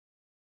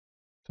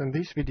So in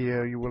this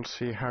video you will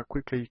see how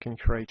quickly you can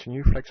create a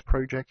new Flex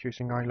project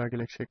using ILOG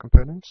Elixir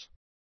components.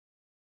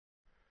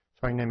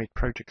 So I name it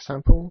Project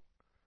Sample,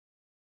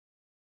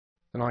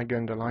 then I go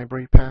in the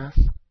Library path,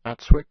 Add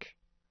Switch,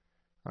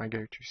 I go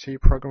to C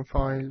Program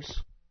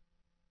Files,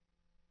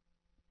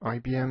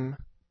 IBM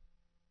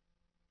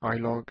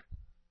ILOG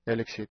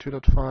Elixir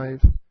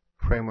 2.5,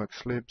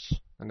 Frameworks Libs,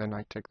 and then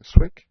I take the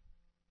switch.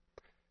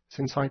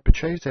 Since I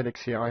purchased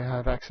Elixir, I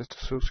have access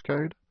to source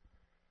code.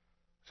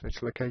 So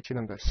it's located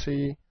under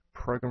C,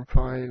 Program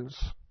Files,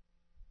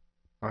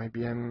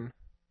 IBM,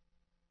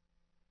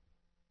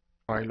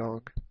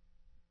 ILOG,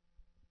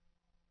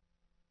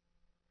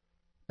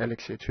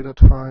 Elixir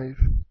 2.5,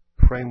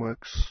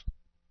 Frameworks,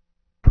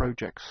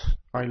 Projects,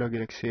 ILOG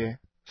Elixir,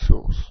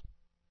 Source.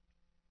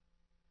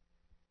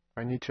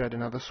 I need to add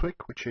another switch,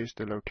 which is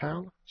the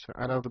locale. So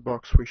out of the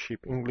box we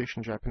ship English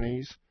and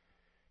Japanese,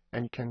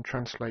 and you can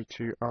translate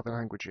to other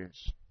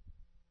languages.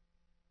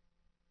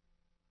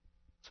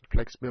 So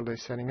Flex Builder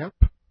is setting up.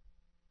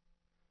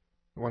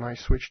 When I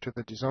switch to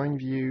the design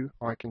view,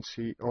 I can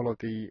see all of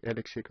the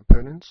Elixir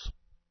components.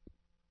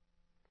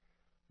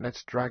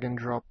 Let's drag and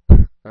drop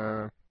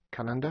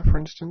calendar, for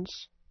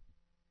instance,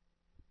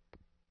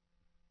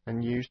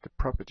 and use the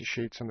property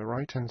sheets on the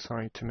right hand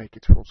side to make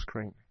it full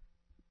screen.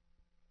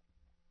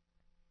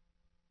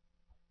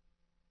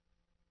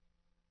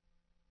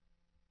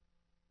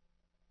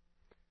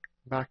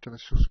 Back to the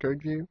source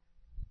code view.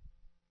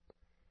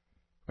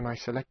 When I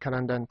select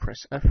calendar and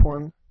press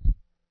F1,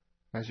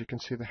 as you can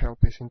see the help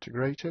is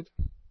integrated.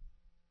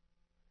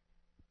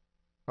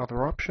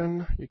 Other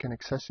option, you can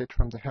access it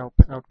from the Help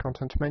Out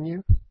Content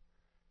menu.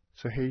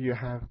 So here you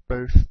have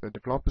both the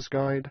developer's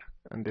guide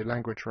and the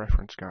language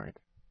reference guide.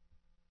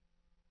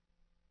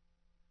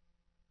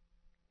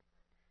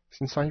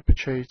 Since I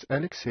purchased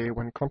Elixir,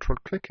 when control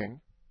clicking,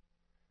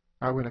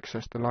 I will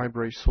access the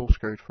library source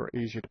code for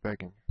easier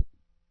debugging.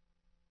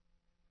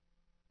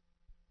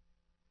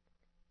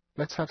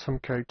 Let's add some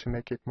code to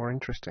make it more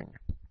interesting.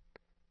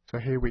 So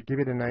here we give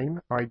it a name,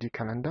 ID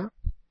calendar.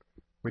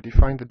 We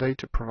define the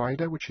data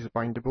provider, which is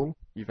bindable,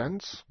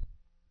 events,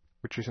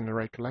 which is an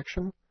array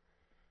collection.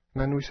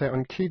 And then we say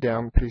on key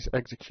down, please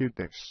execute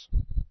this.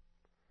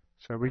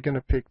 So we're going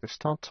to pick the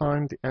start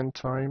time, the end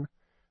time,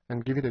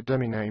 and give it a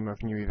dummy name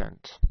of new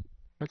event.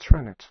 Let's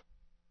run it.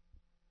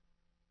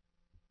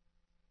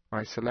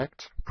 I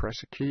select,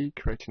 press a key,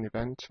 create an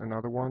event,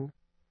 another one.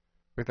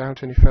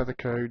 Without any further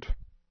code,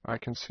 I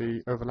can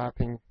see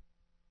overlapping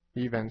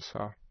events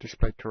are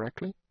displayed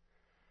correctly.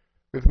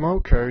 With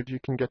more code, you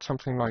can get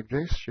something like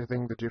this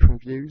using the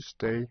different views,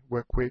 day,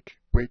 work week,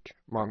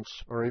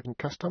 months, or even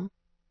custom.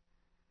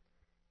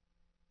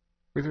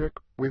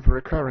 With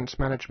recurrence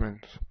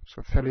management,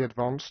 so fairly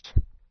advanced,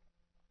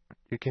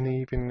 you can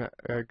even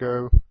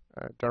go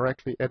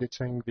directly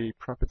editing the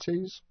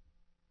properties.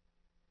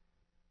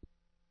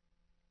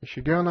 If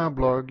you go on our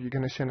blog, you're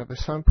going to see another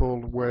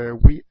sample where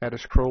we add a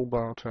scroll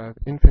bar to have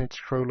infinite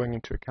scrolling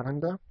into a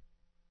calendar.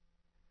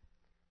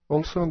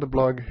 Also on the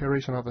blog, here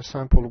is another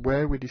sample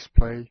where we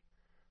display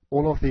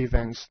all of the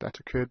events that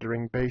occurred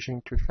during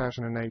Beijing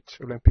 2008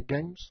 Olympic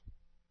Games.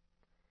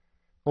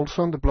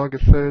 Also on the blog, a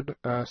third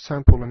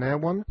sample, an air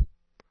one,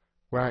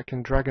 where I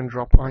can drag and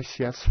drop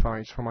ICS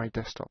files from my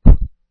desktop.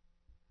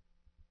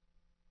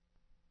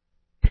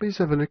 Please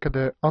have a look at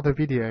the other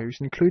videos,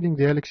 including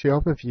the Elixir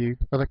overview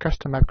of the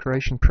custom app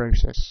creation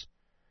process.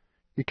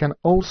 You can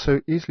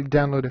also easily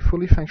download a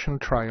fully functional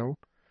trial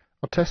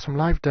or test some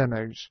live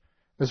demos,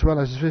 as well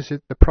as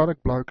visit the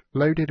product blog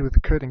loaded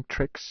with coding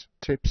tricks,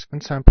 tips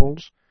and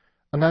samples,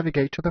 or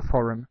navigate to the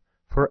forum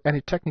for any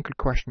technical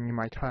question you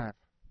might have.